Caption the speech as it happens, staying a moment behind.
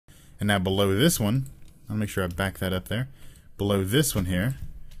And now below this one, I'll make sure I back that up there. Below this one here,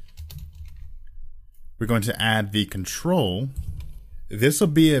 we're going to add the control. This will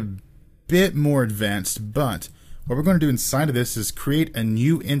be a bit more advanced, but what we're going to do inside of this is create a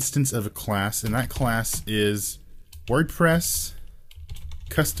new instance of a class, and that class is Wordpress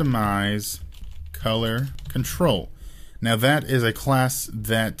Customize Color Control. Now that is a class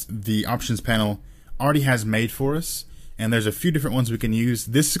that the options panel already has made for us, and there's a few different ones we can use.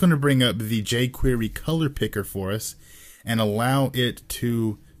 This is going to bring up the jQuery color picker for us and allow it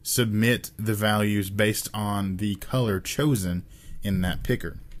to submit the values based on the color chosen in that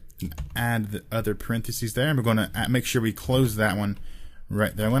picker. And add the other parentheses there, and we're going to make sure we close that one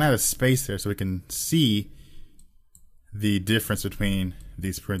right there. I'm going to add a space there so we can see the difference between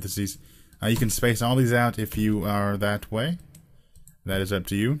these parentheses. You can space all these out if you are that way. That is up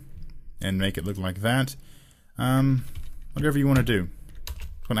to you. And make it look like that. Whatever you want to do.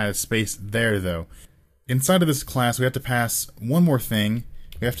 I'm going to add a space there though. Inside of this class we have to pass one more thing.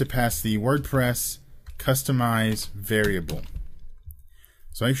 We have to pass the WordPress Customize variable.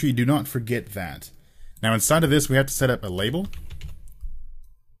 So make sure you do not forget that. Now inside of this we have to set up a label.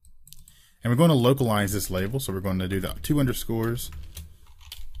 And we're going to localize this label. So we're going to do the 2 underscores.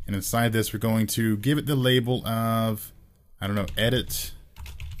 And inside this we're going to give it the label of, I don't know, edit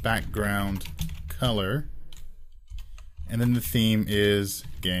background color. And then the theme is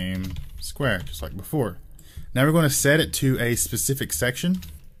game square, just like before. Now we're going to set it to a specific section.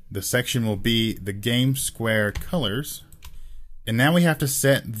 The section will be the game square colors. And now we have to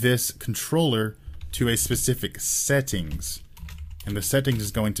set this controller to a specific settings. And the settings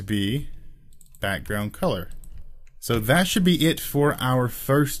is going to be background color. So that should be it for our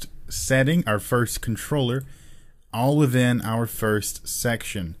first setting, our first controller, all within our first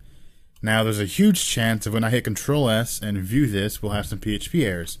section. Now there's a huge chance of when I hit Control S and view this, we'll have some PHP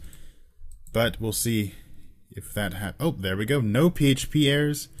errors. But we'll see if that happens. Oh, there we go. No PHP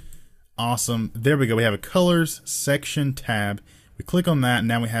errors. Awesome. There we go. We have a colors section tab. We click on that, and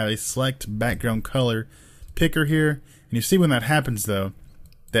now we have a select background color picker here. And you see when that happens though,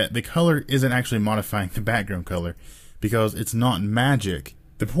 that the color isn't actually modifying the background color because it's not magic.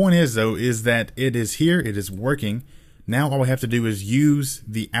 The point is though, is that it is here, it is working. Now all we have to do is use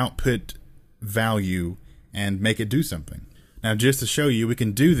the output value and make it do something. Now just to show you, we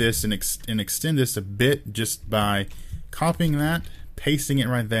can do this and extend this a bit just by copying that, pasting it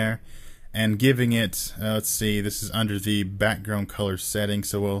right there, and giving it, let's see, this is under the background color setting,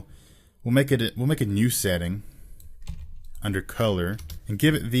 so we'll make a new setting under color and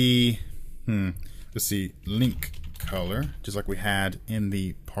give it the let's see, link color, just like we had in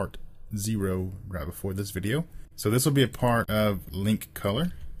the part 0 right before this video. So this will be a part of link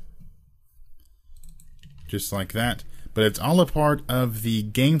color, just like that, but it's all a part of the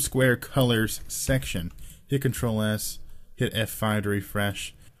game square colors section. Hit Control S, hit F5 to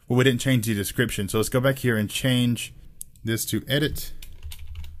refresh. Well, we didn't change the description, so let's go back here and change this to edit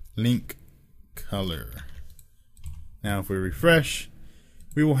link color. Now if we refresh,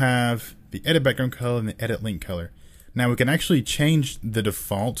 we will have the edit background color and the edit link color. Now we can actually change the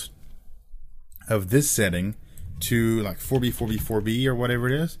default of this setting to like 4B, 4B, 4B or whatever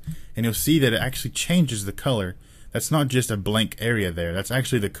it is, and you'll see that it actually changes the color. That's not just a blank area there, that's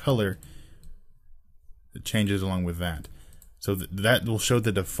actually the color that changes along with that. So that will show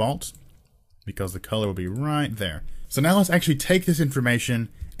the default because the color will be right there. So now let's actually take this information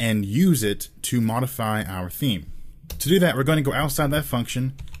and use it to modify our theme. To do that, we're going to go outside that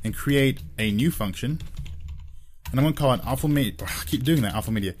function and create a new function. And I'm going to call it AwfulMedia. I keep doing that,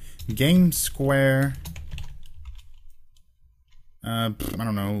 AwfulMedia. Game Square, I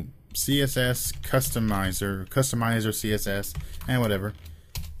don't know, CSS Customizer CSS, and whatever.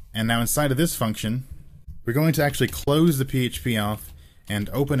 And now inside of this function, we're going to actually close the PHP off and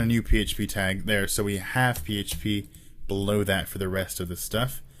open a new PHP tag there, so we have PHP below that for the rest of the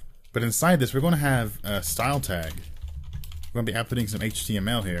stuff. But inside this, we're going to have a style tag. We're going to be outputting some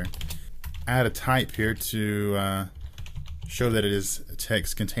HTML here. Add a type here to show that it is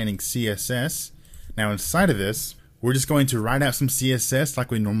text containing CSS. Now inside of this, we're just going to write out some CSS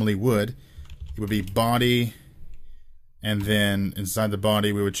like we normally would. It would be body, and then inside the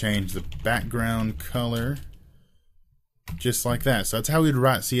body we would change the background color, just like that. So that's how we'd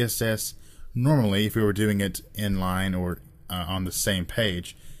write CSS normally if we were doing it inline or on the same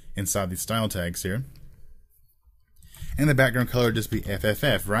page inside these style tags here. And the background color would just be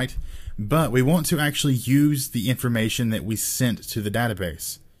FFF, right? But we want to actually use the information that we sent to the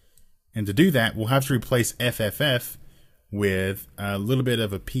database. And to do that, we'll have to replace FFF with a little bit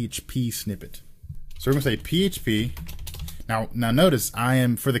of a PHP snippet. So we're going to say PHP. Now notice I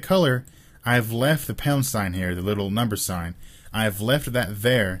am, for the color, I've left the pound sign here, the little number sign. I've left that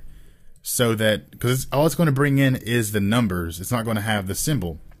there so that, because all it's going to bring in is the numbers. It's not going to have the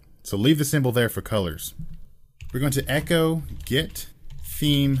symbol. So leave the symbol there for colors. We're going to echo get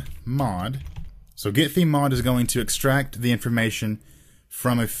theme mod. So get theme mod is going to extract the information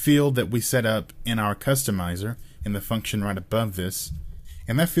from a field that we set up in our customizer in the function right above this.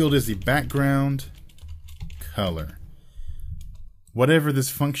 And that field is the background color. Whatever this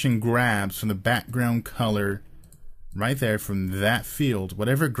function grabs from the background color right there from that field,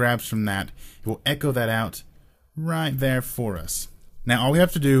 whatever it grabs from that, it will echo that out right there for us. Now all we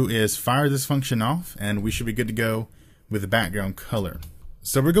have to do is fire this function off and we should be good to go with the background color.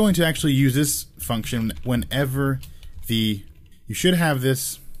 So we're going to actually use this function whenever you should have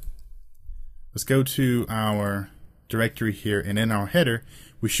this. Let's go to our directory here, and in our header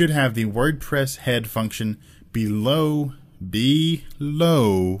we should have the WordPress head function below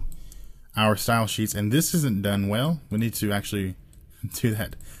our style sheets, and this isn't done well. We need to actually do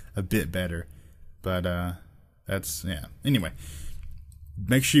that a bit better, but that's, yeah. Anyway,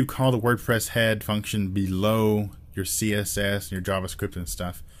 make sure you call the WordPress head function below your CSS and your JavaScript and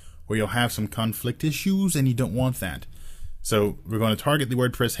stuff, or you'll have some conflict issues and you don't want that. So we're going to target the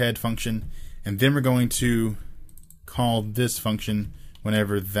WordPress head function, and then we're going to call this function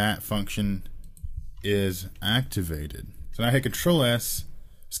whenever that function is activated. So now I hit Control S.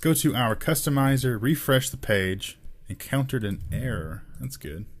 Let's go to our customizer, refresh the page. Encountered an error. That's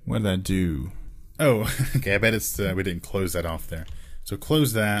good. What did that do? Oh, okay, I bet it's we didn't close that off there. So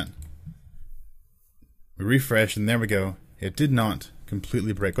close that. We refresh, and there we go. It did not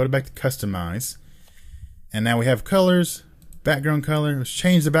completely break. Go back to customize. And now we have colors, background color. Let's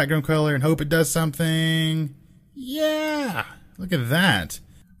change the background color and hope it does something. Yeah! Look at that.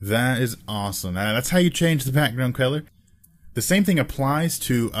 That is awesome. That's how you change the background color. The same thing applies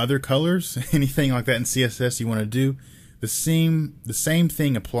to other colors. Anything like that in CSS you want to do, the same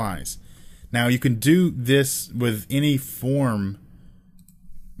thing applies. Now you can do this with any form.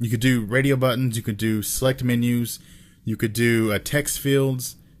 You could do radio buttons, you could do select menus, you could do text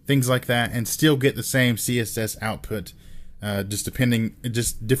fields, things like that, and still get the same CSS output, just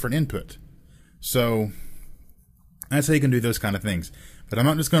different input. So that's how you can do those kind of things. But I'm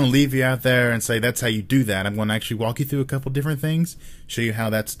not just going to leave you out there and say that's how you do that. I'm going to actually walk you through a couple different things, show you how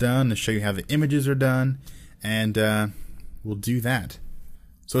that's done, and show you how the images are done, and we'll do that.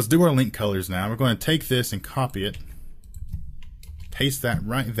 So let's do our link colors now. We're going to take this and copy it, paste that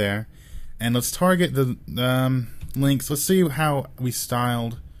right there, and let's target the links. Let's see how we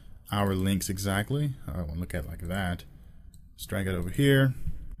styled our links exactly. I want to look at it like that. Let's drag it over here.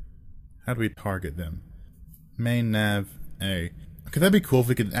 How do we target them? Main nav A. Okay, that'd be cool if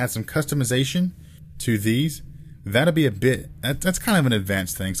we could add some customization to these. That'd be a bit, that's kind of an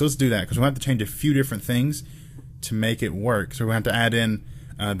advanced thing. So let's do that, because we'll have to change a few different things to make it work. So we'll have to add in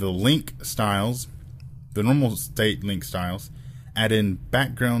the link styles, the normal state link styles, add in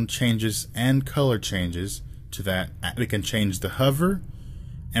background changes and color changes to that. We can change the hover,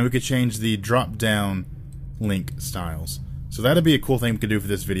 and we could change the drop down link styles. So that'd be a cool thing we could do for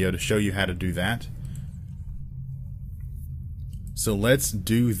this video to show you how to do that. So let's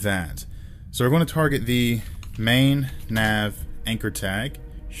do that. So we're going to target the main nav anchor tag.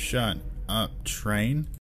 Shut up, train.